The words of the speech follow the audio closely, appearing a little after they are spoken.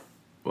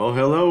Well,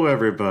 hello,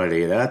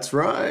 everybody. That's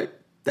right.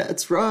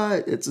 That's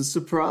right. It's a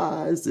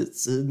surprise.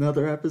 It's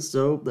another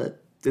episode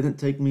that didn't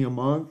take me a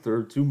month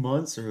or 2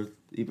 months or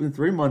even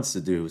 3 months to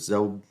do.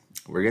 So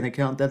we're going to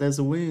count that as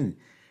a win.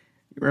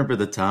 You remember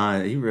the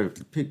time,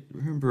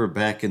 remember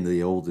back in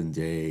the olden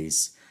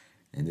days,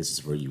 and this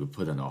is where you would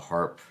put in a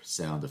harp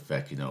sound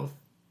effect.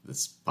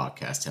 This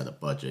podcast had a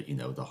budget,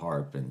 the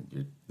harp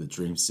and the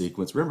dream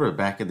sequence. Remember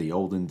back in the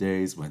olden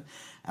days when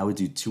I would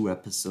do 2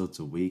 episodes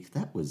a week?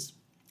 That was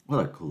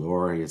what a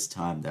glorious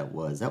time that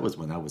was. That was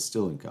when I was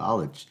still in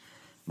college,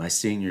 my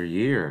senior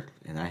year,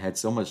 and I had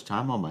so much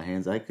time on my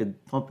hands I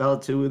could pump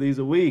out 2 of these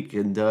a week.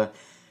 And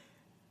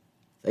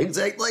things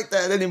ain't like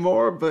that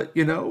anymore. But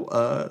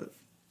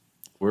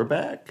we're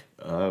back.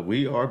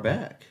 We are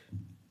back.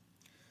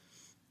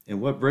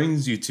 And what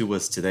brings you to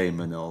us today,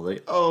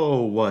 Manoli?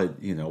 Oh,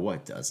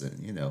 what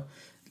doesn't?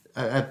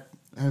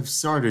 I've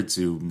started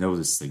to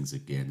notice things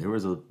again. There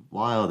was a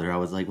while there I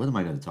was like, what am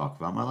I going to talk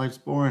about? My life's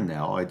boring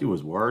now. All I do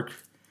is work,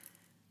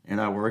 and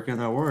I work,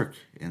 and I work,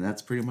 and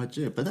that's pretty much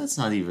it. But that's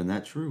not even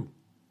that true.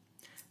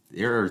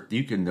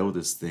 You can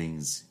notice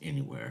things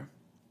anywhere.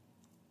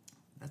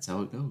 That's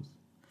how it goes.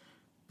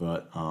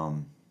 But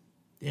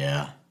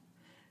yeah,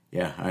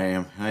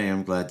 I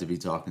am glad to be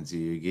talking to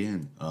you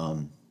again.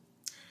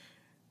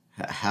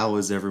 How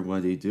is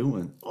everybody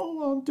doing?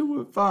 Oh, I'm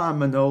doing fine,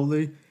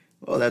 Manoli.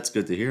 Well, that's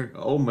good to hear.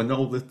 Oh,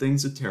 Manoli,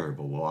 things are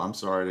terrible. Well, I'm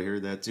sorry to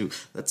hear that too.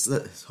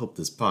 Let's hope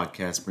this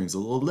podcast brings a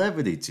little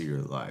levity to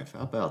your life.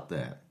 How about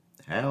that?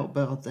 How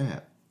about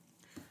that?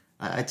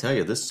 I tell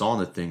you, this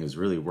sauna thing is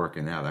really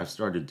working out. I've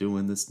started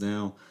doing this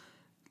now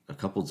a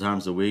couple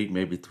times a week,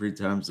 maybe 3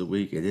 times a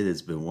week, and it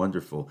has been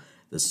wonderful.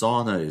 The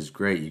sauna is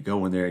great. You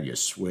go in there and you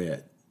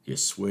sweat. You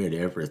sweat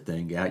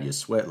everything out. You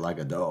sweat like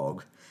a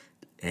dog.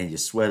 And you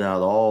sweat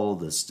out all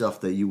the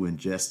stuff that you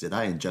ingested.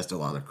 I ingest a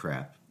lot of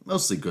crap.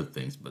 Mostly good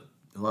things, but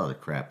a lot of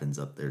crap ends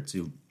up there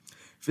too.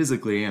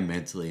 Physically and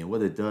mentally. And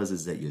what it does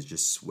is that you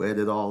just sweat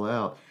it all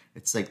out.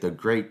 It's like the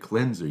great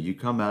cleanser. You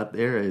come out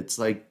there, it's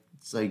like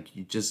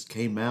you just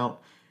came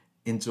out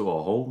into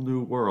a whole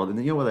new world. And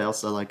you know what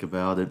else I like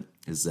about it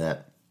is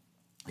that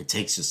it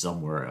takes you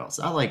somewhere else.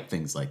 I like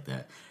things like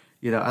that.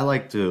 I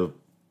like to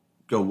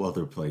go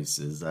other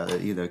places,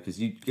 because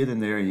you get in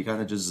there and you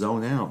kind of just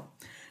zone out.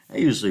 I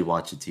usually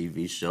watch a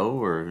TV show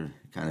or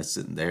kind of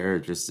sitting there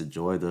just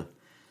enjoy the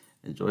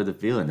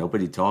feeling.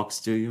 Nobody talks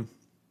to you.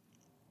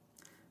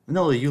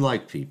 No, you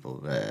like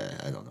people.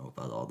 I don't know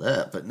about all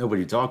that, but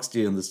nobody talks to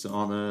you in the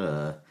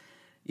sauna.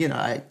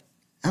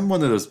 I'm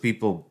one of those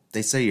people.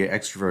 They say you're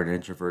extrovert and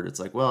introvert.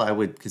 It's like, well, I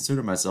would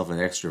consider myself an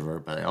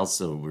extrovert, but I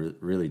also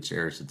really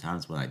cherish the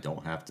times when I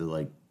don't have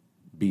to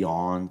be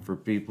on for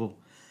people.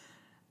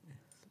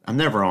 I'm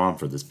never on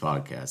for this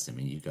podcast. I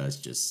mean, you guys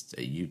just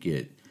you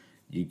get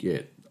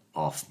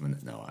off.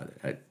 No,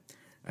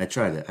 I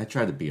try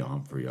to be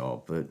on for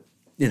y'all, but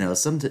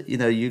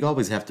you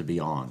always have to be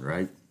on,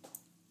 right?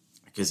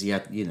 Because you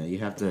have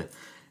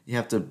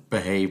to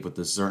behave with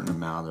a certain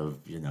amount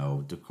of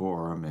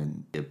decorum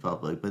and in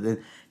public. But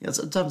then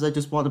sometimes I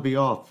just want to be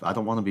off. I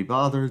don't want to be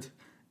bothered.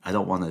 I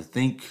don't want to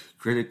think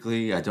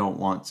critically. I don't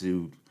want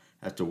to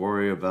have to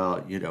worry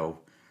about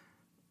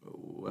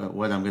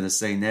what I'm going to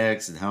say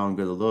next and how I'm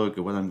going to look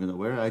and what I'm going to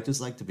wear. I just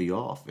like to be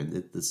off. And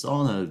the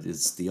sauna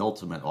is the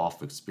ultimate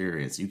off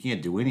experience. You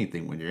can't do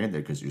anything when you're in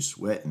there because you're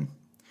sweating.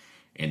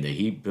 And the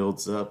heat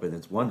builds up and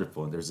it's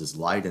wonderful. And there's this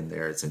light in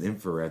there. It's an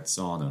infrared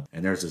sauna.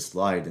 And there's this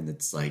light and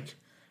it's like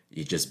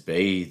you just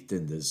bathed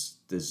in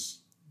this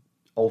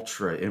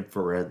ultra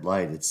infrared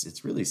light.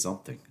 It's really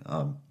something.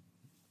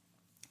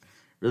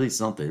 Really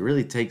something. It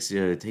really takes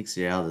you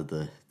out of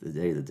the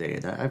day to day.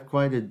 And I've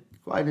quite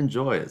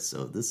enjoy it.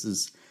 So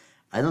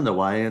I don't know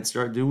why I didn't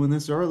start doing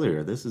this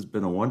earlier. This has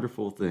been a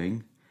wonderful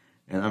thing,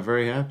 and I'm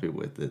very happy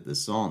with it. The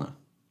sauna.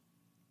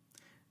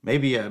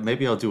 Maybe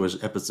I'll do an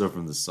episode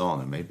from the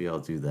sauna. Maybe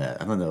I'll do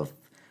that. I don't know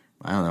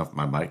if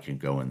my mic can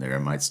go in there. It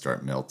might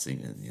start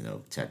melting,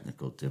 and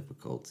technical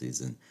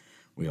difficulties, and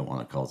we don't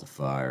want to cause a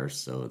fire,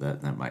 so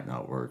that might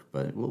not work.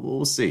 But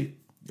we'll see.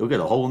 You'll get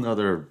a whole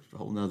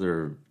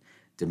nother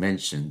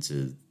dimension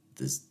to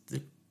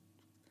the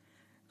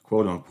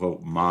quote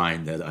unquote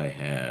mind that I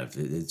have.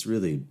 It's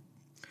really.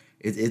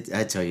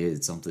 I tell you,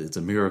 it's something. It's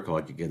a miracle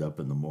I could get up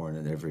in the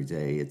morning every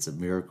day. It's a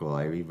miracle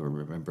I even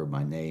remember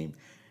my name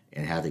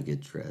and how to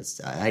get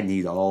dressed. I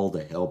need all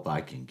the help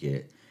I can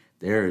get.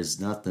 There is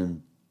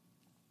nothing.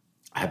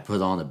 I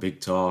put on a big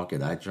talk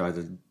and I try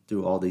to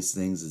do all these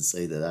things and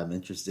say that I'm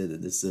interested in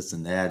this,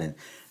 and that. And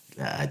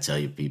I tell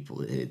you,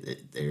 people,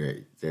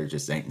 there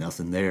just ain't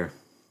nothing there.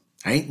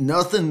 Ain't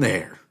nothing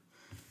there.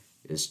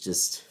 It's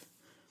just.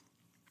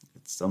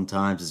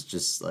 Sometimes it's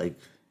just like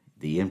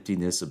the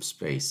emptiness of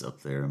space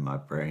up there in my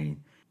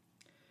brain.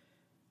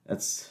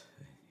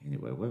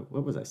 Anyway,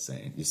 what was I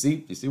saying? You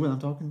see what I'm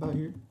talking about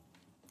here?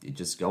 You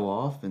just go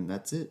off and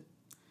that's it.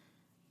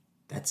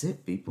 That's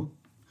it, people.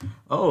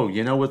 Oh,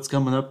 you know what's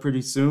coming up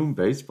pretty soon?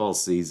 Baseball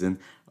season.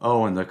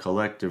 Oh, and the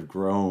collective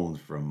groan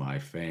from my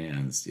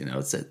fans.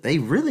 They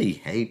really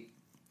hate.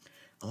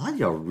 a lot of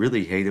y'all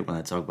really hate it when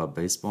I talk about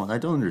baseball, and I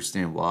don't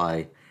understand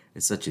why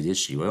it's such an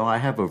issue. Well, I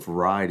have a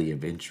variety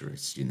of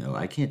interests,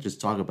 I can't just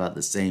talk about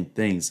the same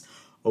things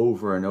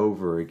over and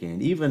over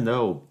again, even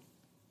though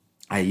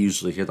I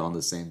usually hit on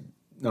the same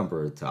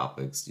number of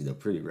topics,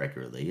 pretty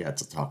regularly. I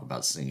talk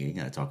about singing,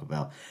 I talk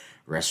about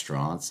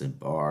restaurants and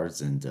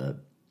bars and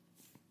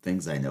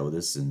things I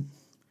notice and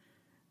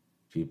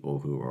people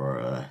who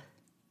are,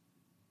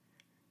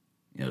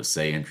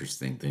 say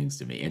interesting things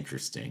to me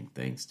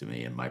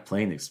and my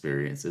playing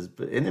experiences.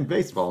 But and in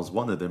baseball is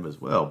one of them as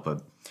well.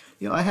 But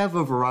I have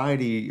a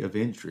variety of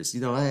interests.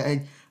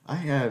 I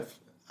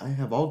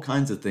have all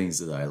kinds of things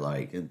that I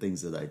like and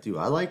things that I do.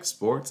 I like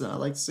sports and I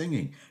like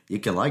singing. You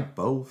can like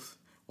both.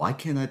 Why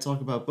can't I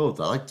talk about both?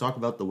 I like to talk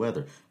about the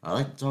weather. I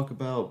like to talk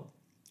about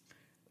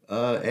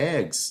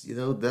eggs.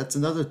 That's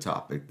another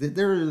topic.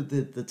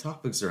 The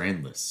topics are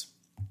endless.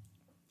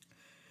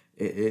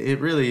 It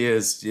really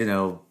is.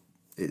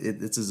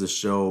 This is a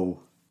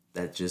show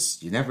that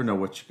just, you never know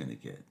what you're going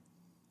to get.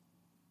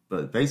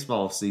 But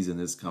baseball season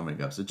is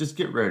coming up, so just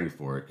get ready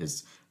for it,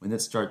 because when it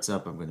starts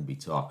up, I'm going to be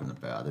talking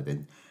about it.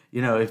 And,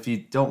 if you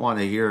don't want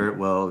to hear it,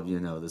 well,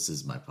 this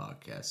is my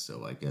podcast,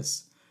 so I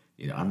guess,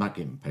 I'm not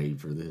getting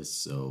paid for this,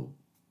 so,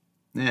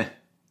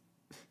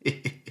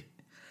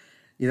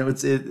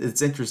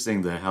 it's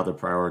interesting how the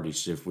priorities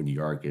shift when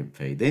you are getting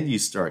paid. Then you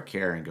start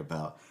caring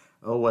about,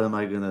 oh, what am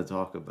I going to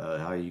talk about?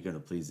 How are you going to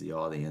please the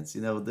audience?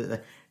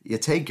 You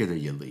take it or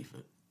you leave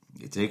it.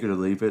 You take it or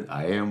leave it.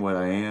 I am what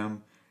I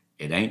am.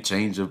 It ain't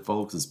changing,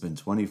 folks. It's been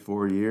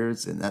 24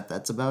 years, and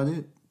that's about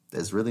it.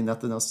 There's really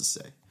nothing else to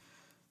say.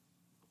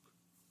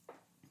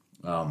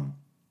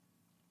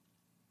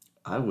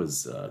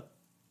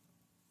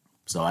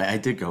 I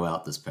did go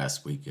out this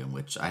past weekend,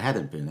 which I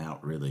hadn't been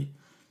out really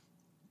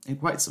in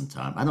quite some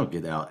time. I don't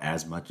get out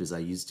as much as I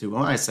used to.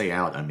 When I say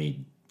out, I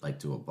mean like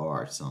to a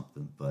bar or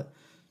something, but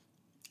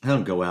I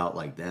don't go out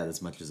like that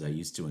as much as I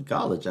used to in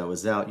college. I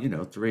was out,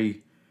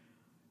 3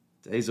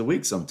 days a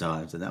week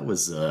sometimes, and that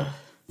was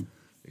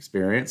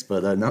experience,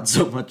 but not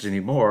so much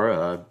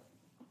anymore.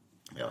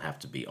 They'll have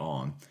to be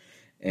on.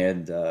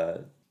 And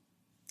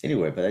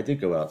anyway, but I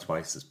did go out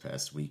twice this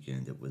past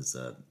weekend. It was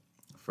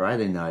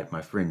Friday night.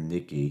 My friend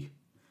Nikki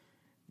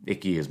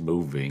is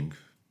moving.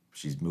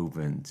 She's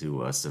moving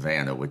to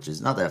Savannah, which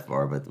is not that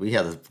far, but we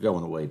had a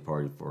going away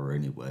party for her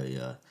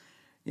anyway.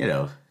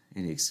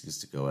 Any excuse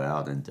to go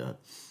out, and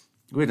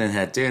we went and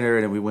had dinner,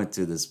 and then we went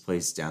to this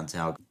place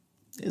downtown.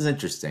 It was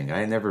interesting. I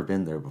had never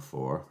been there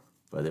before,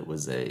 but it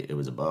was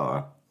a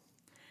bar,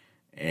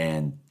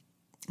 and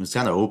it was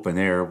kind of open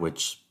air,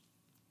 which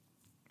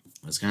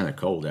was kind of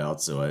cold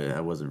out, so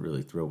I wasn't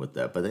really thrilled with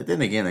that. But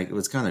then again, it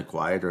was kind of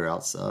quieter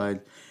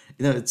outside.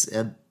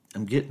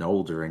 I'm getting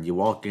older, and you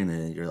walk in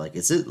and you're like,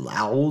 is it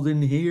loud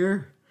in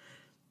here?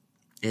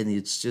 And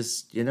it's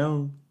just, I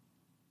don't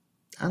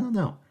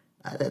know.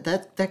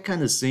 That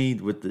kind of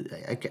scene with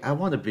I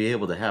want to be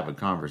able to have a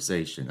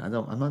conversation. I'm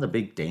not a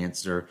big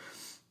dancer.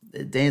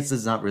 Dance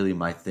is not really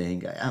my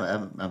thing.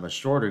 I'm a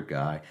shorter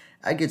guy.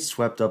 I get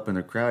swept up in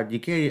a crowd. I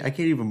can't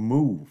even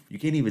move. You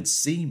can't even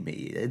see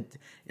me.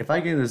 If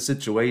I get in a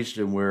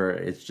situation where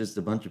it's just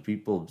a bunch of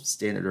people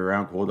standing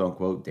around, quote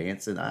unquote,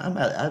 dancing,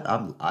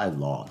 I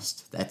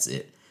lost. That's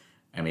it.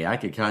 I mean, I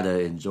could kind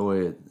of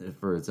enjoy it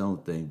for its own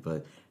thing,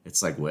 but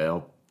it's like,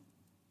 well,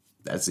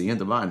 that's the end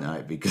of my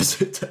night,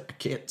 because I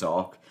can't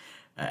talk.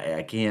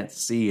 I can't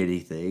see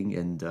anything.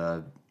 And,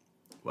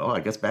 well, I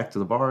guess back to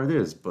the bar it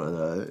is.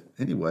 But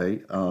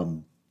anyway,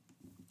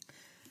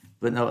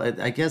 but no,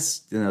 I guess,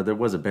 there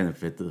was a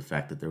benefit to the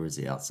fact that there was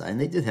the outside. And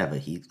they did have a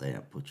heat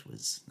lamp, which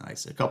was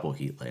nice. A couple of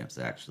heat lamps,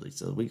 actually.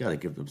 So we got to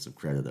give them some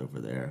credit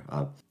over there.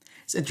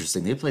 It's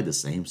interesting. They played the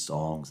same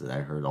songs that I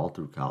heard all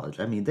through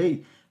college. I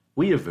mean,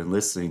 we have been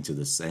listening to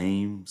the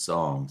same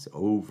songs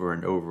over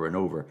and over and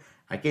over.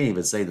 I can't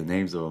even say the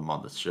names of them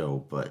on the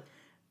show, but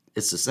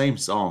it's the same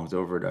songs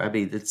over and over. I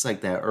mean, it's like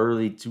that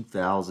early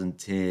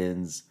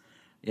 2010s,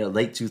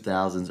 late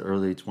 2000s,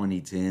 early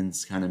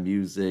 2010s kind of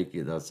music,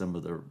 some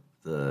of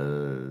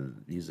the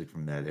music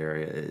from that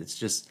area.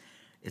 It's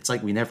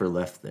like we never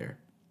left there.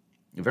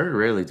 Very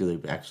rarely do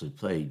they actually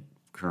play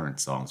current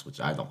songs,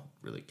 which I don't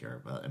really care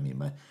about. I mean,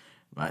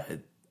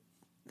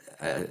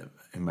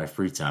 in my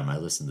free time, I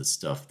listen to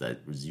stuff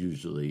that was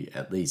usually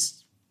at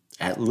least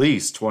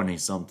 20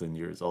 something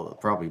years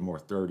old, probably more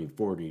 30,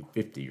 40,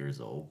 50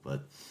 years old,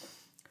 but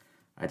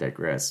I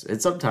digress.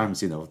 And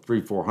sometimes,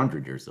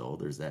 300-400 years old.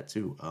 There's that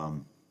too.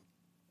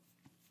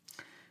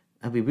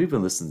 I mean, we've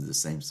been listening to the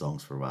same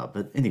songs for a while,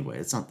 but anyway,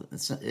 it's not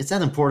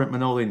that important,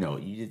 Manoli. No,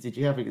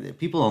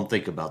 people don't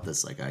think about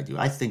this like I do.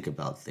 I think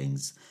about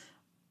things,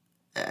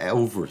 I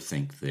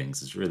overthink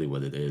things is really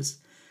what it is.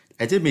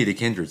 I did meet a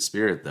kindred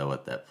spirit, though,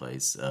 at that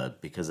place,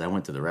 because I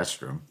went to the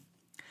restroom,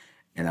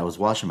 and I was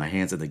washing my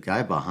hands, and the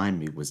guy behind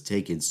me was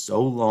taking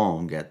so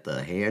long at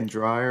the air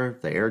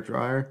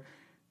dryer.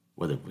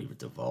 What have we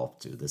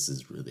devolved to? This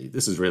is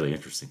really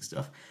interesting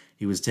stuff.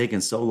 He was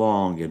taking so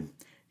long, and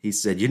he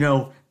said,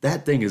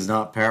 that thing is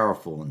not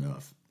powerful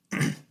enough.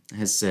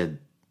 I said,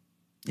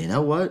 you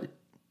know what?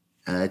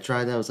 And I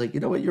tried that. I was like, you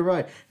know what, you're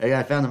right. And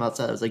I found him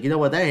outside. I was like, you know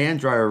what, that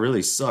hand dryer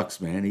really sucks,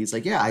 man. And he's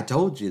like, yeah, I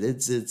told you.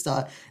 It's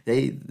not.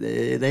 They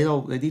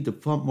need to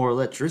pump more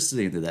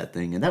electricity into that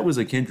thing. And that was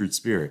a kindred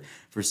spirit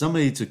for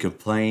somebody to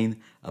complain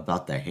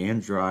about the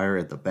hand dryer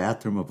at the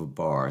bathroom of a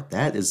bar.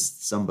 That is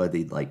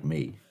somebody like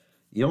me.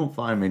 You don't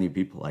find many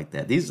people like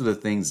that. These are the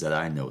things that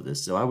I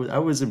noticed. So I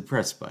was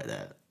impressed by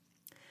that.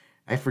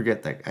 I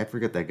forget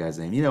that guy's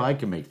name. I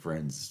can make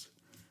friends,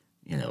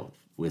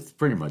 with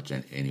pretty much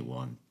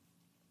anyone.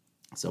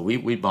 So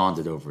we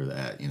bonded over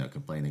that,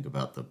 complaining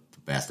about the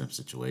bathroom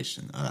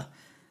situation.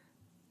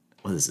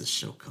 What does this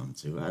show come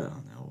to? I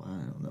don't know.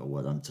 I don't know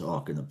what I'm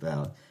talking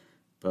about.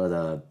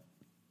 But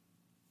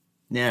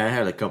yeah, I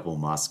had a couple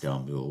Moscow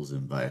mules,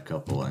 and by a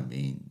couple I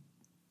mean,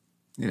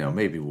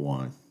 maybe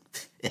one.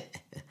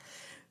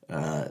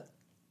 I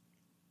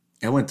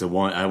went to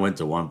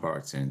one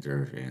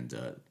bartender, and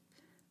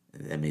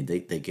I mean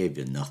they gave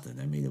you nothing.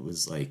 I mean it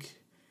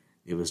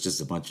was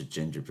just a bunch of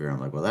ginger beer. I'm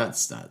like, well,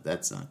 that's not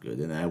good.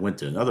 And I went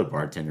to another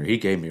bartender. He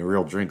gave me a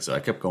real drink, so I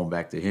kept going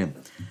back to him,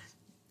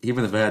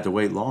 even if I had to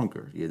wait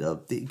longer.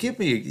 Give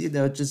me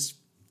just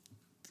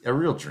a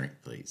real drink,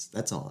 please.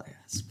 That's all I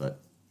ask.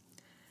 But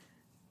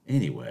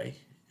anyway,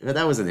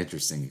 that was an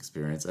interesting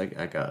experience.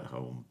 I got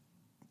home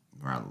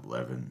around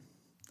 11.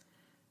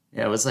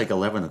 Yeah, it was like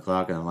 11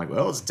 o'clock, and I'm like,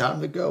 well, it's time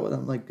to go. And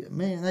I'm like,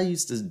 man, I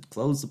used to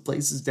close the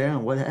places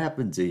down. What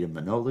happened to you,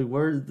 Manoli?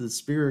 Where did the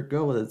spirit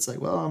go? And it's like,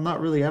 well, I'm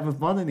not really having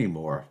fun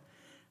anymore.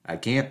 I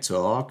can't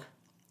talk,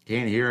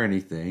 can't hear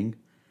anything.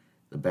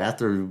 The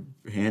bathroom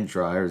hand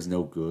dryer is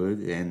no good,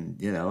 and,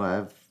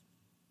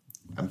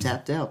 I'm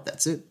tapped out.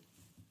 That's it.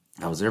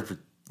 I was there for,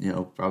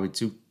 probably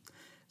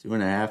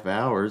 2.5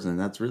 hours, and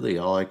that's really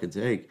all I could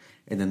take.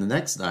 And then the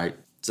next night,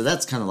 so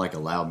that's kind of like a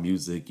loud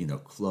music,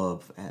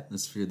 club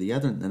atmosphere. The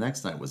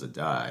next night was a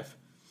dive,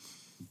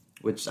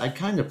 which I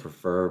kind of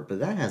prefer, but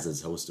that has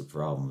its host of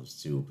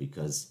problems too,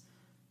 because,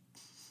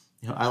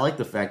 I like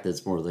the fact that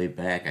it's more laid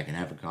back. I can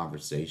have a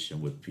conversation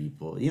with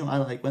people. I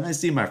like, when I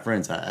see my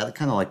friends, I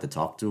kind of like to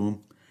talk to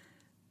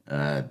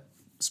them.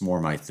 It's more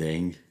my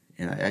thing,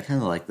 and I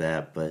kind of like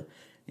that, but,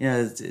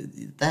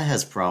 that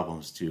has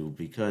problems too,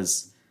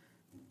 because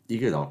you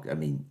get all, I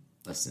mean,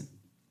 listen,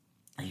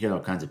 you get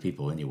all kinds of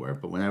people anywhere.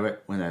 But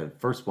when I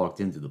first walked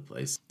into the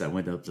place, I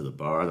went up to the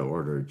bar to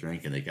order a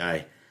drink, and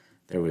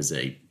there was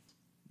a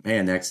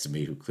man next to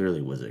me who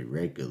clearly was a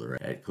regular.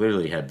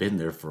 Clearly had been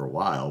there for a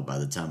while by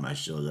the time I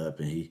showed up,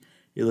 and he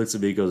looks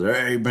at me and goes,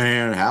 "Hey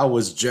man, how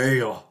was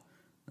jail?"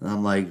 And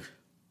I'm like, "It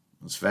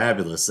was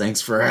fabulous.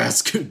 Thanks for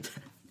asking."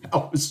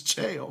 How was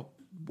jail?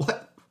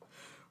 What?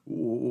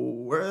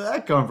 Where did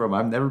that come from?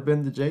 I've never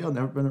been to jail,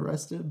 never been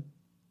arrested.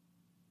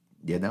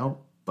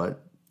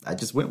 But I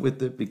just went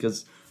with it,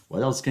 because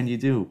what else can you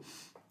do?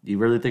 You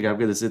really think I'm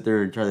going to sit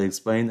there and try to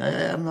explain?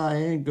 I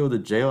ain't go to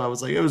jail. I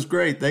was like, it was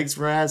great. Thanks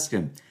for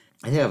asking.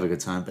 I did have a good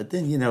time. But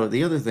then,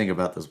 the other thing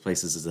about those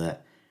places is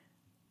that,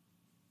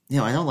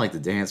 I don't like to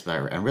dance,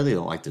 but I really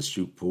don't like to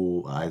shoot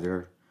pool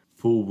either.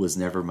 Pool was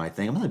never my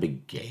thing. I'm not a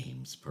big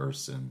games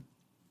person.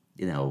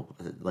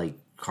 Like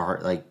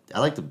I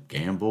like to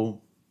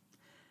gamble.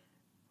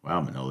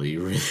 Wow, Manoli,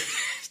 you really...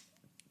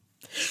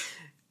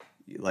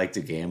 You like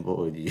to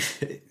gamble,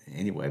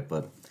 anyway,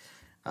 but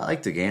I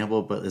like to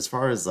gamble, but as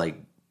far as like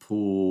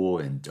pool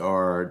and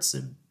darts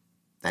and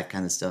that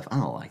kind of stuff, I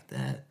don't like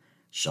that.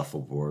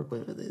 Shuffleboard,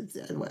 but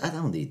I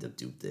don't need to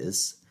do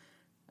this.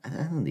 I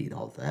don't need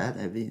all that.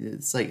 I mean,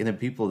 it's like, and then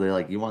people, they're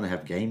like, you want to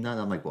have game night?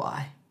 I'm like,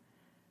 why?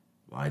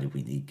 Why do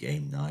we need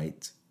game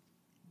night?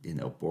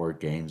 Board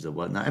games and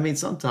whatnot. I mean,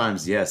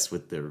 sometimes, yes,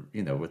 with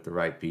with the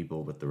right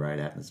people, with the right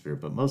atmosphere,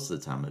 but most of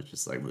the time it's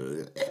just like,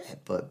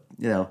 but,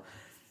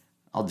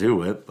 I'll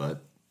do it,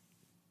 but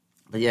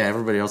yeah,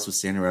 everybody else was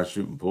standing around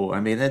shooting pool.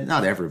 I mean,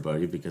 not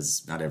everybody,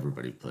 because not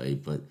everybody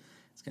played, but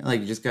it's kind of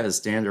like you just got to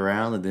stand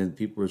around, and then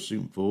people are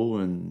shooting pool,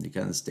 and you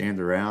kind of stand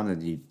around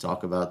and you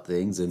talk about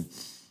things, and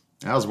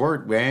how's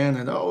work, man?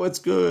 And oh, it's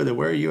good. And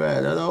where are you at?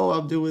 And oh,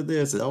 I'm doing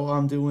this. And oh,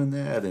 I'm doing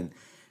that. And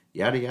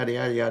yada yada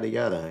yada yada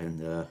yada.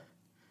 And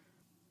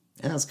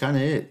that's kind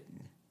of it.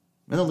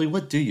 Mentally,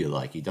 what do you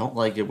like? You don't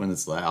like it when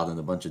it's loud and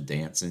a bunch of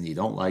dancing. You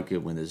don't like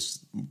it when it's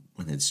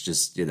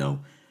just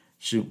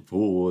shoot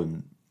pool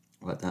and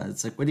whatnot.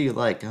 It's like, what do you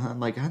like? And I'm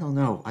like, I don't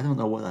know. I don't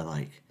know what I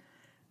like.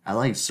 I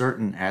like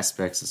certain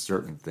aspects of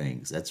certain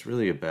things. That's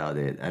really about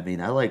it. I mean,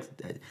 I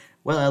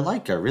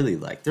really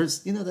like.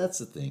 There's, that's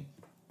the thing.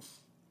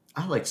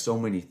 I like so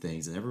many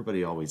things, and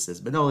everybody always says,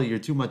 "But no, you're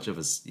too much of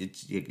a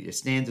your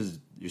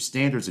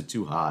standards are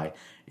too high.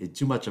 You're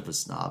too much of a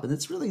snob." And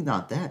it's really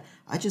not that.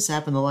 I just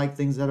happen to like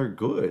things that are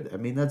good. I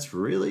mean, that's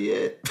really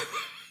it.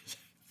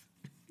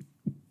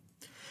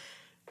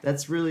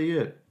 That's really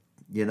it.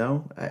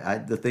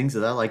 The things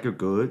that I like are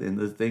good, and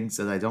the things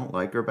that I don't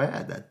like are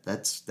bad.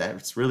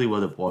 That's really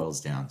what it boils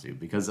down to.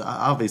 Because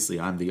obviously,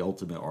 I'm the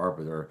ultimate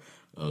arbiter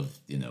of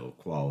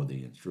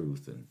quality and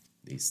truth and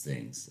these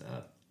things.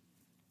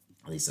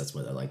 At least that's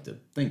what I like to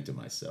think to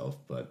myself.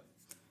 But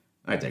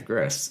I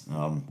digress.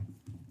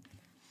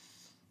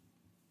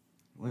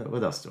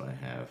 What else do I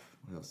have?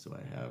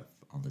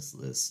 on this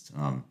list.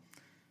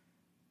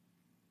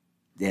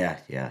 Yeah,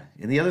 yeah.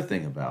 And the other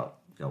thing about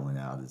going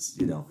out is,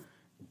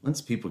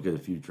 once people get a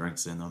few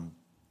drinks in them,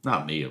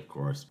 not me, of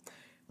course.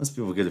 Once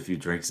people get a few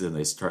drinks in,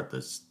 they start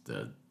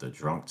the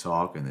drunk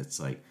talk, and it's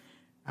like,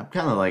 I'm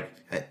kind of like,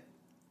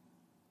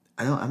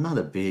 I'm not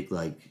a big,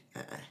 like,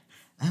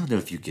 I don't know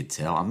if you could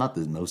tell, I'm not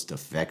the most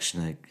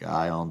affectionate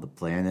guy on the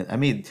planet. I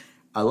mean,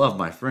 I love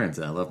my friends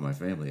and I love my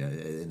family,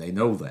 and they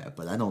know that,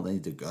 but I don't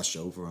need to gush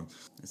over them.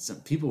 Some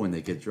people, when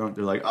they get drunk,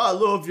 they're like, I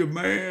love you,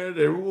 man,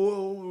 and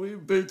whoa,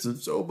 we've been through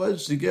so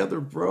much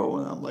together, bro.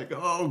 And I'm like,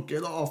 oh,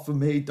 get off of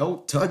me.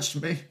 Don't touch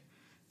me.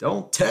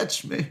 Don't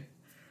touch me.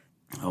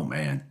 Oh,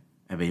 man.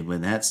 I mean,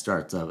 when that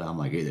starts up, I'm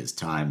like, it is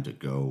time to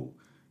go.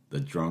 The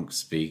drunk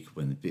speak,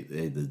 when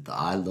the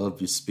I love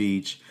you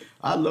speech,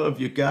 I love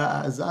you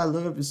guys, I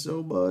love you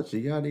so much,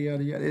 yada,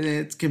 yada, yada. And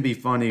it can be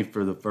funny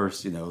for the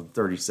first,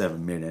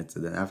 37 minutes.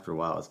 And then after a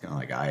while, it's kind of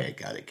like, I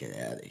got to get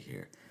out of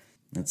here.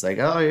 And it's like,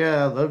 oh,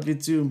 yeah, I love you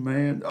too,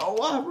 man.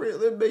 Oh, I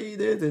really mean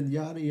it, and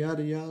yada,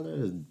 yada, yada,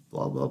 and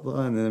blah, blah,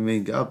 blah. And I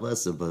mean, God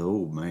bless them, but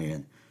oh,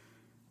 man,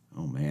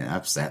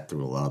 I've sat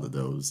through a lot of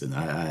those. And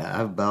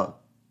I've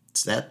about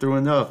sat through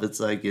enough. It's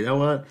like, you know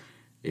what?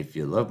 If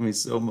you love me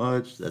so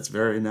much, that's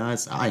very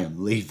nice. I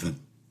am leaving.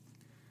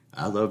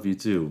 I love you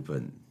too,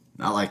 but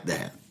not like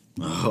that.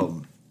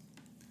 Oh,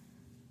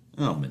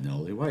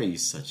 Manoli, why are you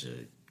such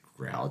a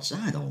grouch?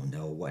 I don't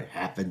know what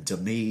happened to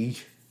me.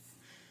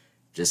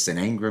 Just an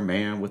angry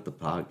man with the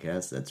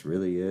podcast. That's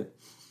really it.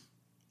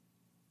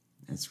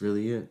 That's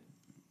really it.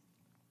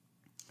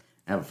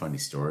 I have a funny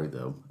story,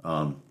 though.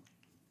 I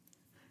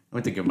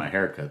went to get my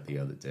hair cut the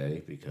other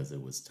day because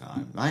it was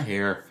time. My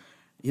hair,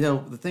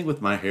 the thing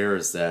with my hair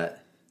is that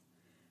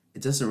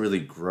it doesn't really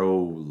grow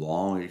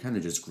long. It kind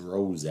of just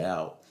grows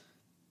out.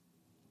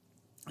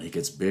 It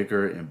gets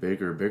bigger and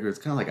bigger and bigger. It's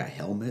kind of like a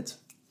helmet.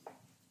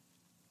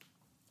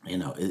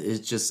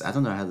 It's just, I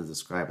don't know how to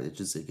describe it.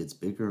 It gets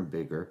bigger and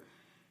bigger.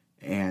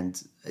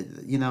 And,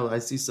 I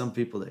see some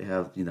people that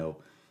have,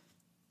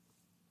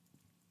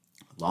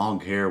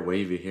 long hair,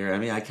 wavy hair. I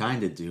mean, I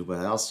kind of do, but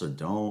I also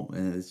don't.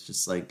 And it's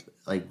just like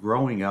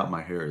growing out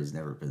my hair has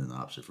never been an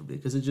option for me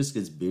because it just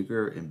gets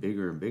bigger and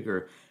bigger and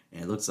bigger.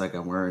 And it looks like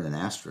I'm wearing an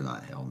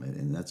astronaut helmet.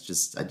 And I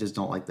just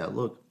don't like that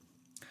look.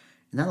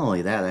 And not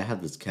only that, I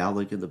have this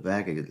cowlick in the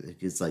back. It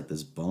gets like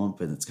this bump,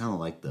 and it's kind of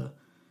like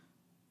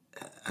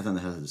I don't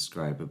know how to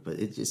describe it, but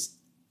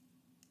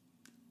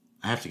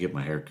I have to get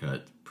my hair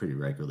cut pretty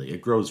regularly.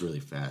 It grows really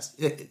fast.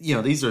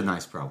 These are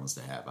nice problems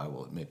to have, I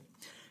will admit.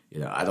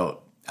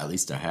 At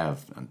least I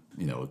have,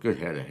 a good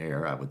head of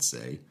hair, I would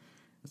say.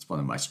 It's one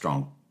of my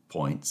strong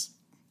points.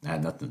 It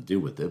had nothing to do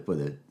with it, but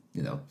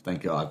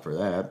thank God for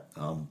that.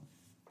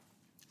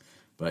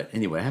 But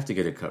anyway, I have to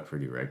get it cut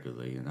pretty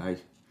regularly. And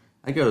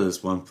I go to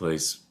this one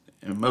place,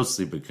 and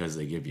mostly because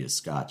they give you a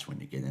scotch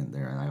when you get in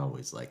there, and I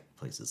always like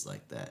places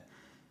like that.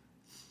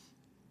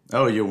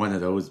 Oh, you're one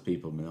of those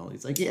people, Mel.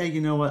 He's like, yeah,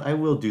 you know what? I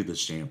will do the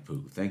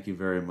shampoo. Thank you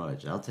very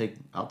much. I'll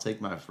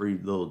take my free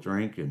little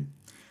drink. And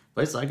the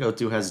place I go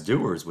to has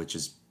doers, which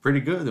is pretty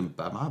good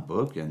by my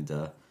book. And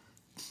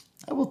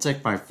I will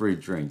take my free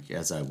drink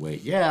as I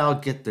wait. Yeah, I'll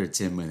get there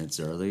 10 minutes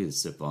early to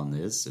sip on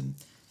this and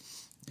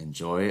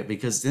enjoy it,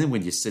 because then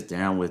when you sit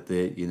down with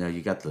it,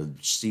 you got the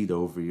sheet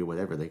over you,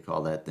 whatever they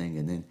call that thing,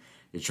 and then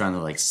you're trying to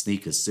like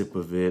sneak a sip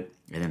of it,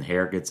 and then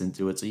hair gets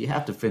into it, so you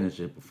have to finish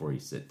it before you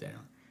sit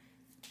down.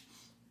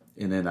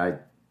 And then I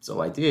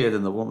did,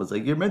 and the woman was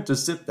like, you're meant to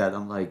sip that.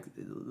 I'm like,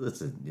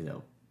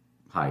 listen,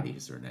 Heidi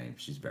is her name.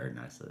 She's very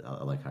nice.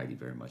 I like Heidi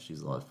very much.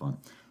 She's a lot of fun.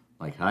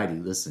 Like, Heidi,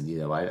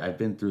 listen, I've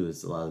been through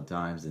this a lot of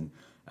times, and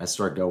I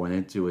start going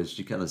into it.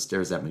 She kind of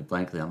stares at me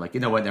blankly. I'm like, you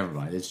know what, never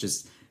mind. It's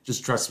just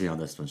trust me on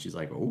this one. She's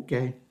like,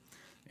 okay.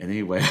 And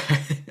anyway,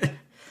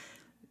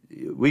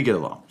 we get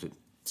along.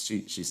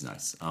 She's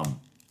nice.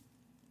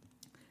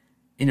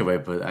 Anyway,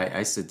 but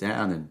I sit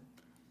down,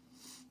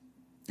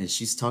 and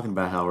she's talking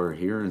about how her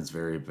hearing's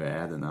very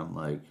bad, and I'm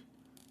like,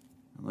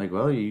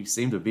 well, you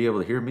seem to be able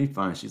to hear me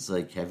fine. She's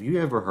like, have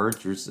you ever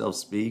heard yourself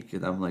speak?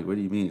 And I'm like, what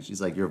do you mean?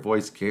 She's like, your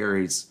voice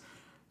carries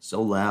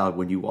so loud.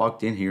 When you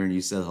walked in here and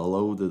you said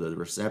hello to the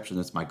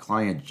receptionist, my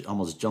client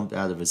almost jumped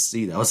out of his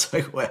seat. I was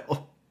like,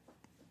 well,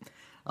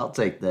 I'll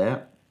take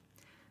that.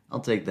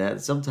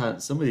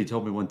 Sometimes somebody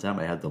told me one time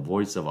I had the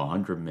voice of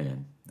 100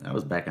 men. And I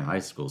was back in high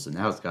school, so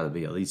now it's got to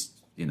be at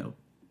least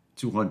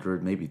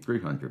 200, maybe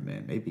 300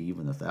 men, maybe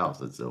even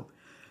 1,000. So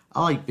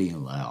I like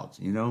being loud.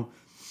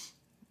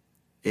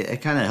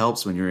 It kind of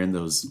helps when you're in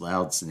those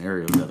loud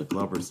scenarios at a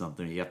club or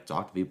something. You have to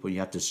talk to people. You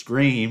have to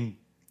scream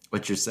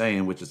what you're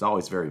saying, which is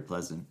always very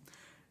pleasant.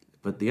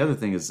 But the other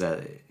thing is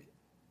that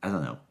I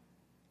don't know.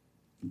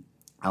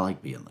 I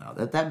like being loud.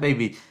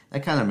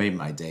 That kind of made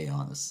my day,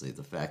 honestly.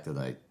 The fact that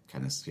I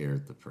kind of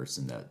scared the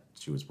person that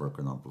she was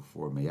working on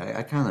before me.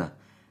 I kind of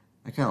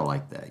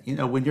like that.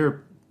 When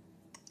you're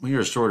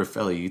a shorter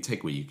fella, you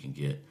take what you can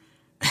get.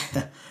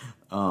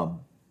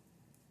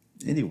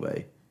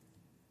 Anyway,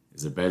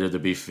 is it better to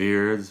be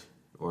feared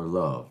or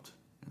loved?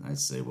 And I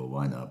say, well,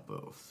 why not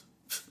both?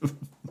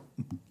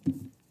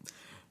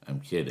 I'm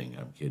kidding.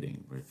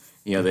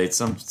 They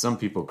some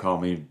people call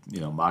me,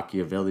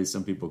 Machiavelli.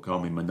 Some people call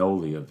me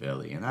Manoli,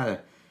 and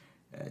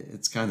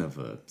it's kind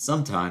of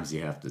sometimes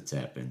you have to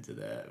tap into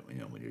that,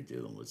 when you're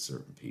dealing with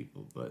certain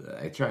people. But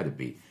I'd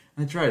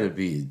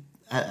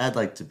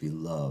like to be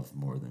loved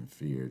more than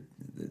feared.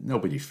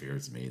 Nobody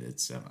fears me.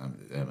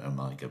 I'm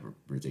like a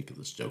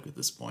ridiculous joke at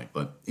this point.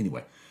 But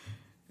anyway,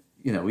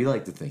 we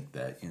like to think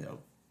that,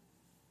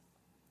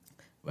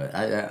 But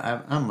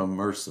I'm a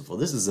merciful.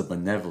 This is a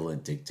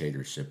benevolent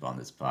dictatorship on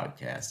this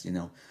podcast.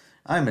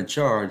 I'm in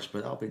charge,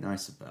 but I'll be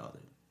nice about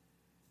it.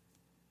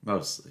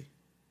 Mostly.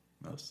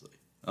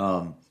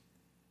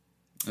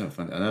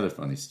 Another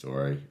funny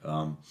story.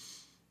 I'm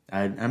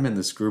in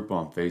this group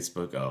on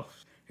Facebook. Oh,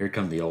 here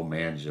come the old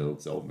man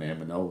jokes. Old man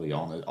Manoli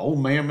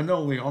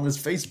on his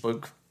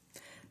Facebook.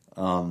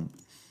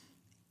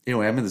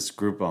 Anyway, I'm in this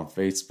group on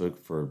Facebook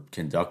for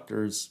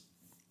conductors.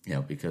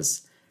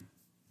 Because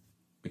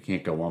we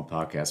can't go one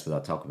podcast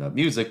without talking about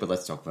music, but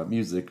let's talk about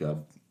music.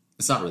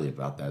 It's not really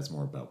about that. It's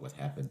more about what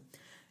happened.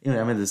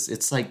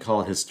 It's like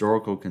called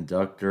historical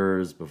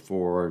conductors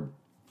before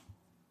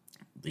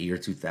the year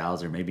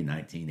 2000 or maybe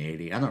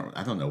 1980.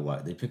 I don't know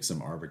what. They picked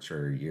some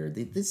arbitrary year.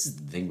 This is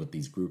the thing with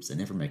these groups. They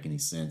never make any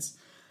sense.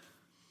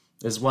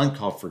 There's one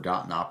called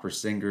Forgotten Opera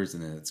Singers,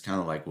 and then it's kind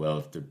of like, well,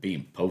 if they're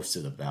being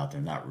posted about,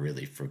 they're not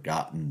really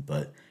forgotten,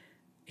 but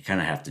you kind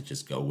of have to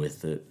just go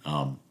with it.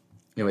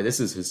 Anyway, this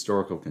is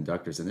historical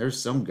conductors, and there's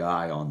some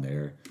guy on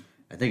there.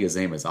 I think his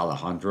name is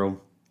Alejandro,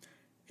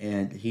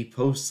 and he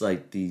posts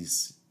like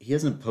these. He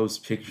doesn't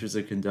post pictures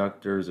of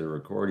conductors or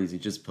recordings. He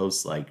just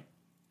posts like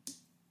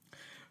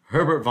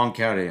Herbert von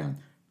Karajan,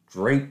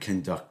 great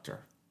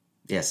conductor.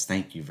 Yes,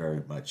 thank you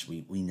very much.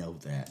 We know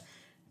that,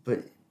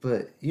 but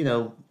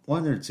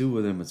one or two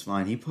of them is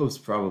fine. He posts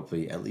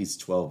probably at least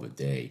 12 a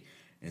day.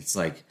 It's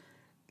like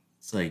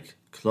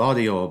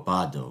Claudio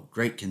Abbado,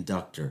 great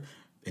conductor.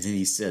 And then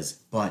he says,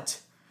 but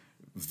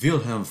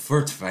Wilhelm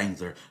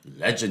Furtwängler,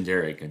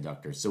 legendary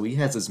conductor. So he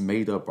has this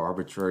made-up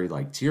arbitrary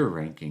tier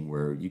ranking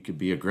where you could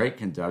be a great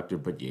conductor,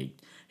 but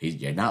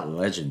you're not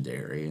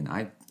legendary. And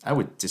I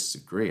would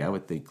disagree. I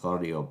would think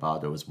Claudio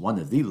Abbado is one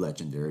of the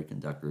legendary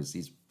conductors.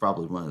 He's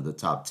probably one of the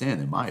top 10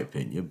 in my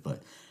opinion,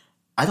 but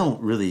I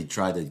don't really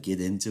try to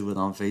get into it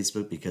on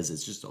Facebook because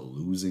it's just a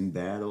losing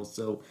battle.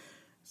 So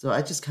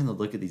I just kind of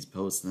look at these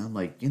posts and I'm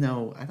like, I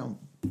don't...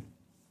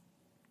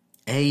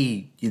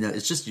 A,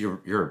 it's just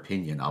your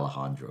opinion,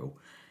 Alejandro.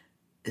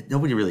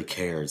 Nobody really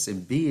cares.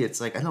 And B,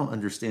 it's like, I don't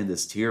understand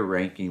this tier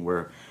ranking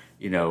where,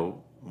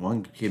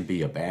 one can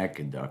be a bad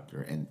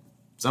conductor. And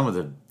some of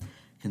the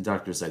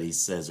conductors that he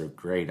says are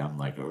great, I'm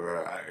like,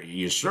 are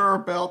you sure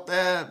about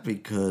that?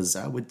 Because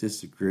I would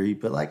disagree.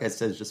 But like I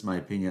said, it's just my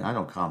opinion. I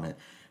don't comment.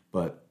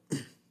 But,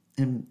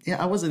 and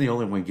yeah, I wasn't the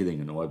only one getting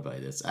annoyed by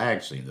this. I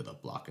actually ended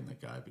up blocking the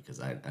guy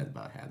because I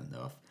about had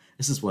enough.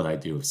 This is what I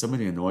do. If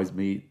somebody annoys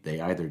me,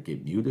 they either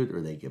get muted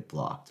or they get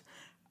blocked.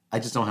 I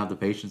just don't have the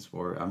patience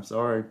for it. I'm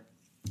sorry.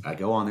 I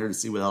go on there to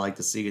see what I like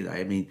to see.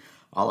 I mean,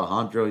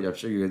 Alejandro, I'm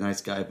sure you're a nice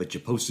guy, but you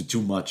posted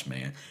too much,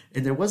 man.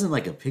 And there wasn't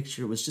like a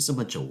picture. It was just a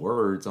bunch of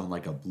words on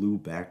like a blue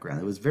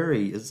background.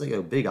 It's like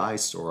a big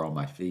eyesore on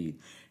my feed.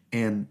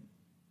 And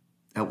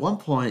at one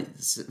point,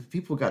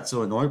 people got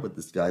so annoyed with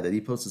this guy that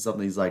he posted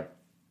something. He's like,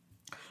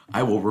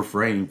 I will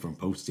refrain from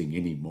posting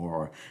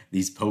anymore.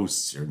 These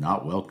posts are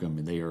not welcome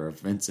and they are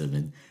offensive.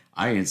 And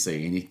I didn't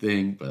say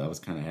anything, but I was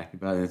kind of happy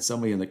about it. And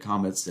somebody in the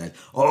comments said,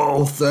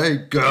 oh,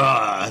 thank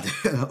God.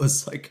 And I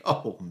was like,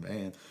 oh,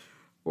 man.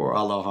 Poor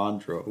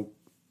Alejandro.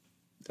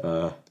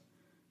 And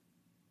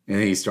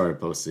he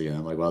started posting, and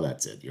I'm like, well,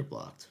 that's it. You're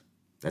blocked.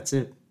 That's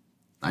it.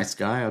 Nice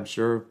guy, I'm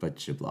sure,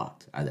 but you're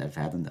blocked. I've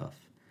had enough.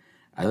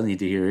 I don't need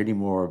to hear any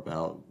more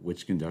about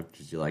which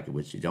conductors you like and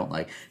which you don't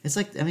like. It's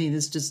like,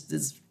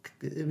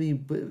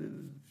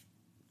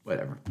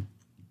 whatever.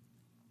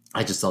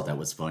 I just thought that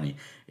was funny.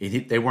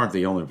 They weren't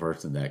the only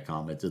person that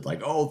commented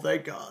like, oh,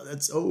 thank God,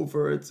 it's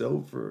over.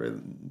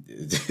 And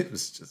it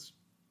was just,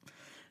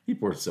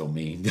 people are so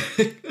mean.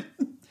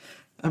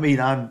 I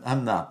mean,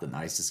 I'm not the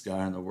nicest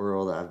guy in the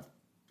world.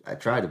 I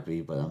try to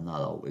be, but I'm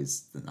not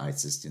always the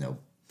nicest,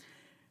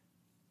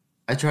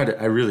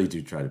 I really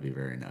do try to be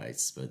very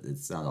nice, but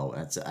it's not all.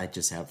 I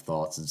just have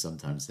thoughts, and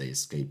sometimes they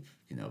escape,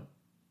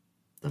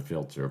 the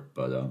filter.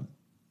 But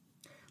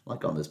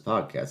like on this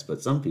podcast,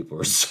 but some people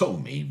are so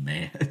mean,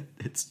 man.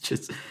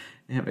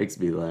 It makes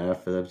me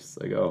laugh, and I'm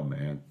just like, oh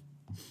man.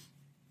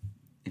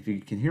 If you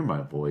can hear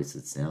my voice,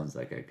 it sounds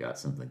like I got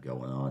something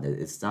going on.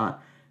 It's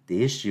not.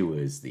 The issue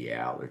is the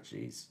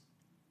allergies.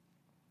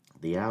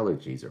 The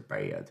allergies are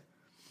bad.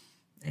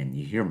 And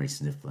you hear me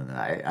sniffling.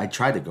 I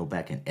try to go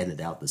back and edit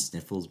out the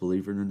sniffles,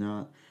 believe it or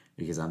not,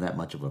 because I'm that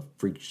much of a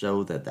freak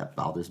show that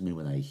bothers me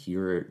when I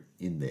hear it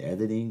in the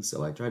editing.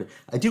 So I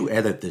do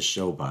edit this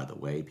show, by the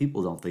way.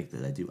 People don't think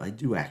that I do. I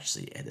do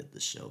actually edit the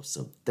show.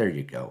 So there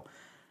you go.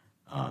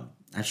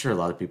 I'm sure a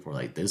lot of people are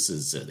like, this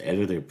is an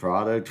edited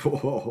product.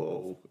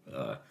 Whoa.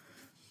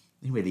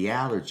 Anyway, the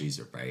allergies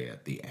are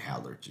bad. The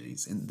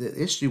allergies. And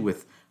the issue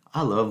with,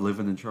 I love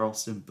living in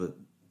Charleston, but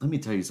let me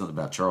tell you something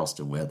about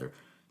Charleston weather.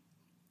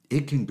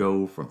 it can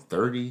go from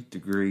 30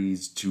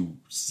 degrees to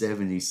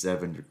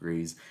 77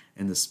 degrees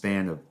in the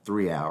span of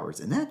 3 hours.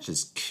 And that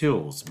just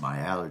kills my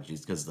allergies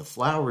because the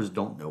flowers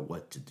don't know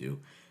what to do.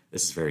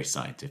 This is very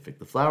scientific.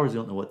 The flowers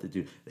don't know what to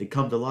do. They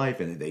come to life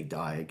and then they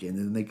die again.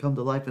 And then they come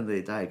to life and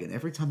they die again.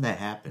 Every time that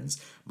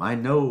happens, my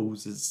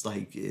nose is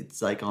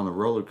it's like on a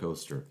roller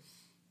coaster.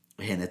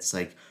 And it's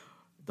like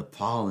the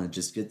pollen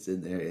just gets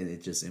in there and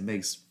it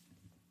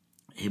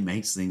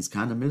makes things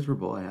kind of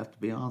miserable. I have to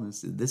be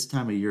honest. This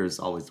time of year is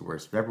always the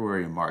worst.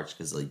 February and March,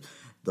 because like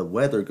the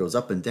weather goes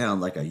up and down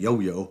like a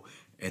yo-yo,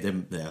 and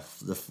then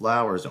the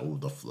flowers. Oh,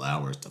 the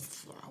flowers.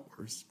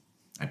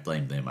 I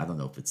blame them. I don't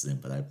know if it's them,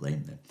 but I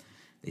blame them.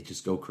 They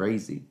just go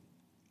crazy,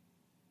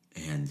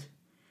 and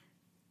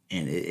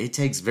it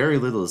takes very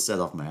little to set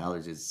off my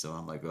allergies. So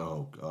I'm like,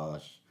 oh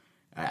gosh,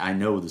 I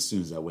know as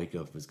soon as I wake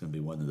up, it's going to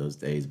be one of those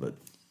days, but.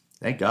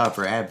 Thank God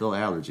for Advil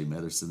allergy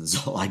medicine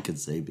is all I can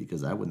say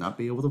because I would not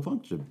be able to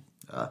function.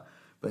 But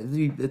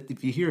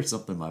if you hear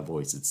something in my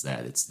voice, it's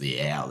that. It's the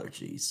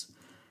allergies.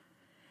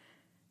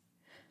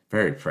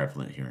 Very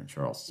prevalent here in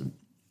Charleston.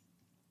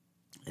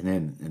 And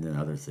then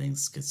other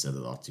things get set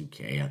it off to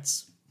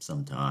cats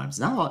sometimes.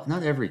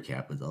 Not every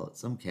cat, but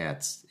some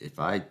cats, if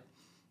I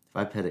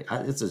pet it,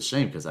 it's a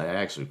shame because I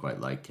actually quite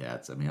like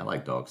cats. I mean, I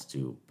like dogs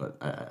too, but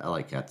I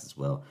like cats as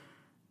well.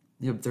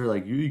 You know, they're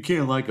like, you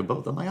can't like them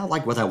both. I'm like, I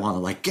like what I want to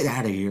like. Get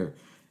out of here.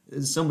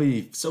 There's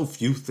so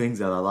few things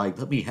that I like.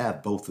 Let me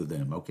have both of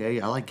them,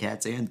 okay? I like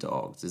cats and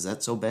dogs. Is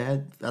that so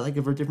bad? I like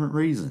it for different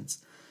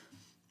reasons.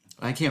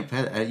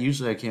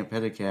 Usually I can't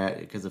pet a cat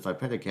because if I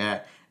pet a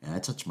cat and I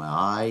touch my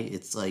eye,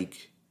 it's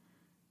like,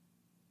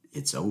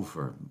 it's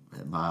over.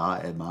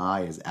 My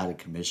eye is out of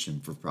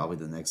commission for probably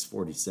the next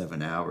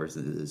 47 hours.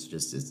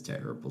 It's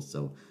terrible.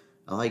 So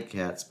I like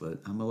cats, but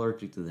I'm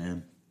allergic to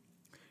them.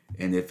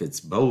 And if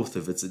it's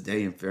a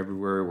day in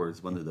February where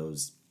it's one of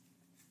those,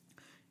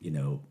 you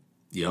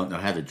don't know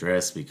how to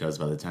dress because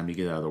by the time you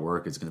get out of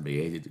work, it's going to be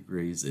 80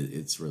 degrees.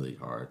 It's really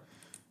hard,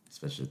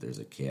 especially if there's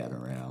a cat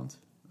around.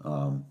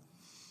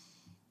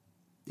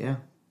 Yeah.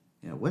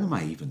 What am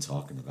I even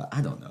talking about?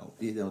 I don't know.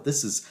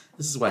 This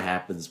is what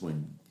happens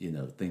when,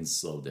 things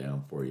slow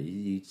down for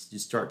you. You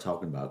start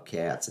talking about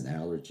cats and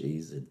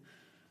allergies and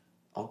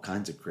all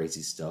kinds of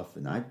crazy stuff.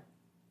 And I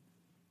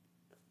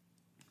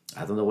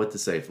don't know what to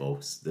say,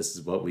 folks. This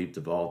is what we've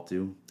devolved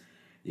to.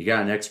 You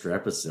got an extra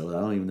episode. I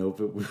don't even know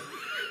if it.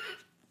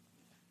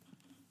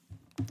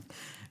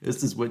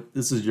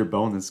 This is your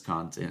bonus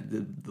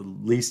content. The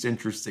least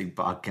interesting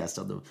podcast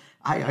on the.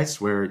 I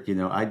swear,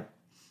 I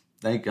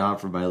thank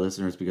God for my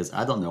listeners because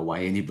I don't know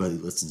why anybody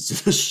listens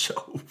to the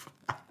show.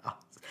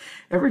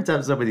 Every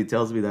time somebody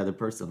tells me that in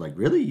person, I'm like,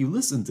 really? You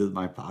listen to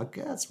my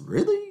podcast?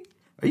 Really?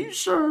 Are you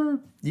sure?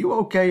 You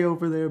okay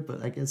over there?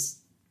 But I guess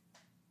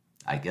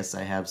I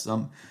have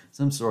some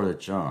sort of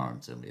charm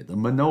to me. The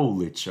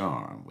Manoli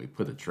charm. We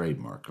put a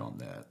trademark on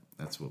that.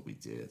 That's what we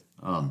did.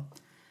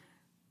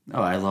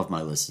 I love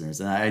my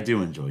listeners, and I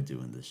do enjoy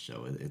doing this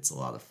show. It's a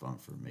lot of fun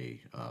for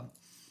me.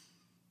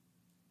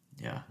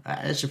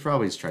 I should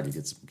probably try to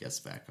get some guests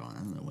back on. I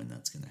don't know when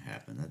that's going to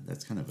happen.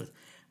 That's kind of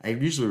I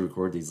usually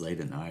record these late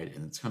at night,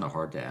 and it's kind of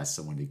hard to ask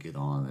someone to get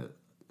on.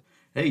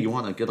 Hey, you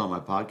want to get on my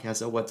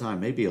podcast at what time?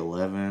 Maybe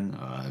 11.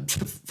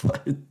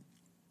 But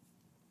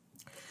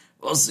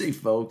we'll see,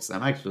 folks.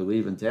 I'm actually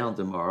leaving town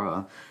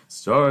tomorrow.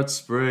 Start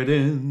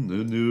spreading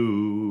the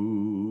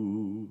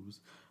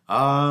news.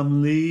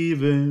 I'm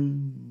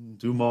leaving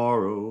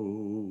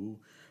tomorrow.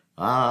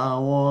 I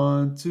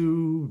want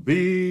to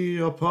be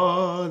a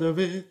part of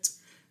it.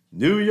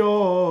 New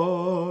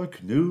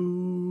York,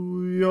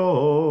 New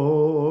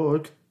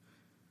York.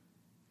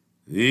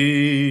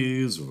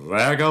 These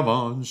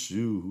vagabond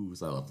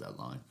shoes. I love that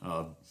line.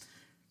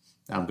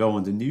 I'm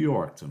going to New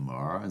York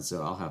tomorrow, and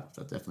so I'll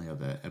definitely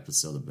have an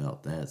episode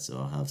about that. So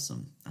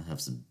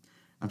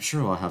I'm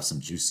sure I'll have some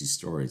juicy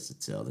stories to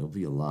tell. There'll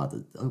be a lot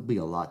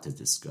to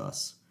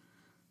discuss.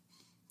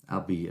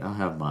 I'll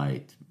have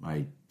my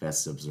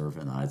best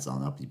observant eyes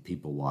on. I'll be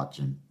people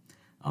watching.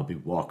 I'll be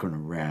walking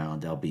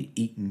around. I'll be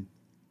eating.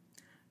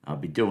 I'll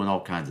be doing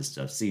all kinds of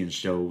stuff, seeing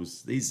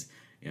shows.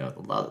 A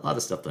lot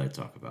of stuff that I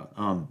talk about.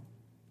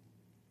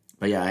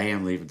 But yeah, I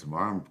am leaving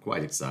tomorrow. I'm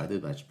quite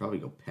excited. I should probably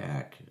go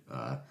pack.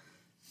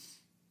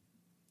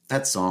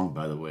 That song,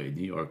 by the way,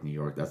 New York, New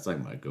York, that's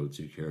like my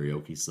go-to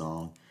karaoke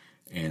song.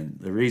 And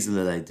the reason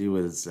that I do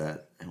it is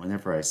that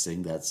whenever I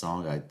sing that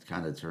song, I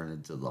kind of turn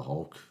into the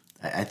Hulk.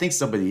 I think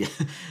somebody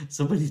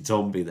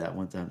told me that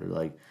one time. They're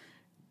like,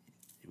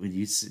 when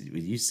you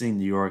sing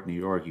New York, New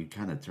York, you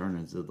kind of turn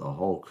into the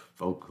Hulk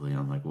vocally.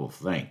 I'm like, well,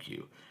 thank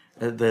you.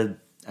 Then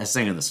I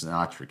sing in the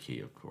Sinatra key,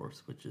 of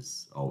course, which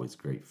is always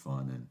great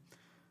fun.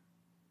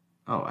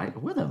 And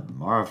what a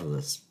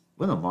marvelous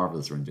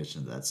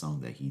rendition of that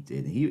song that he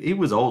did. And he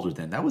was older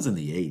then. That was in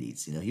the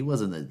 80s. He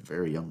wasn't a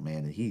very young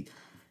man. And he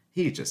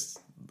just,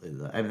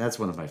 that's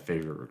one of my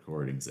favorite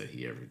recordings that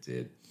he ever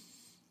did.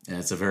 And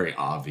it's a very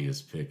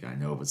obvious pick, I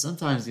know. But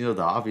sometimes,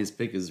 the obvious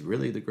pick is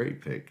really the great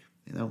pick.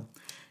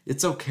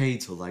 It's okay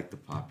to like the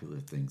popular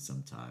thing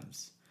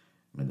sometimes,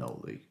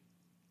 Manoli.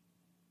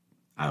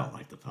 I don't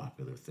like the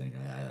popular thing.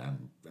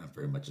 I'm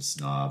very much a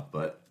snob,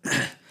 but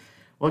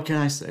what can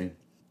I say?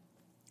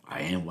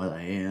 I am what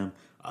I am.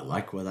 I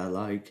like what I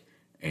like.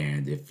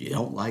 And if you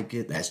don't like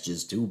it, that's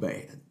just too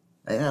bad.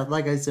 And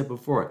like I said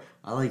before,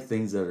 I like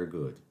things that are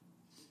good.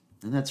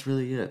 And that's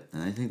really it.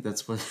 And I think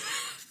that's what...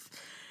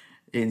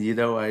 and,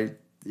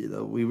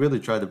 we really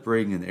try to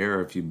bring an air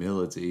of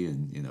humility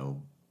and,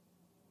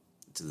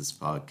 to this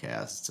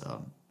podcast.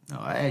 No,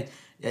 I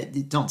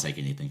don't take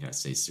anything I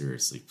say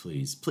seriously,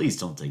 please. Please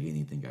don't take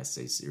anything I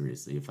say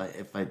seriously. If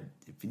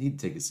you need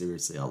to take it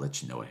seriously, I'll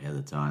let you know ahead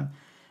of time.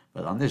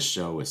 But on this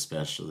show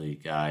especially,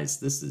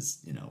 guys, this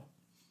is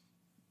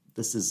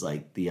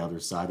like the other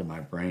side of my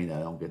brain that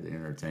I don't get to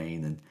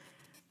entertain and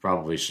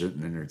probably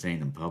shouldn't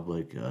entertain in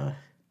public.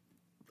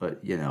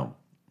 But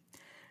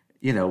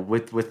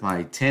with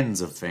my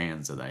tens of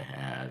fans that I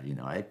have,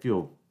 I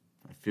feel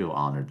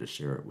honored to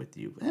share it with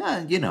you.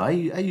 I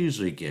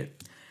usually get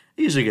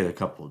a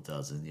couple of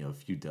dozen, a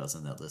few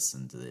dozen that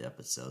listen to the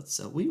episodes.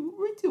 So we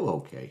do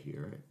okay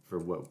here for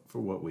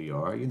what we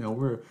are.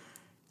 We're a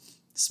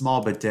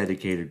small but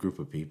dedicated group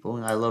of people,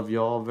 and I love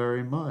you all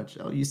very much.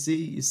 Oh, you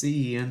see,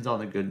 he ends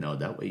on a good note.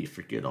 That way you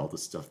forget all the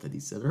stuff that he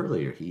said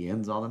earlier. He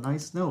ends on a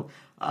nice note.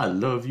 I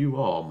love you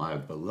all, my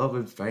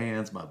beloved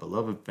fans, my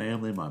beloved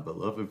family, my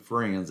beloved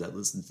friends that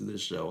listen to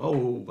this show.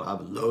 Oh, I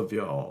love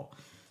y'all.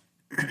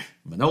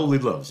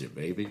 Manoli loves you,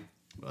 baby.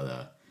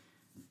 But,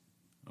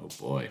 oh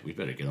boy, we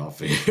better get off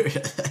here. I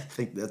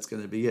think that's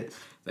going to be it.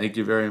 Thank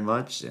you very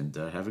much, and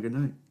have a good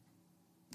night.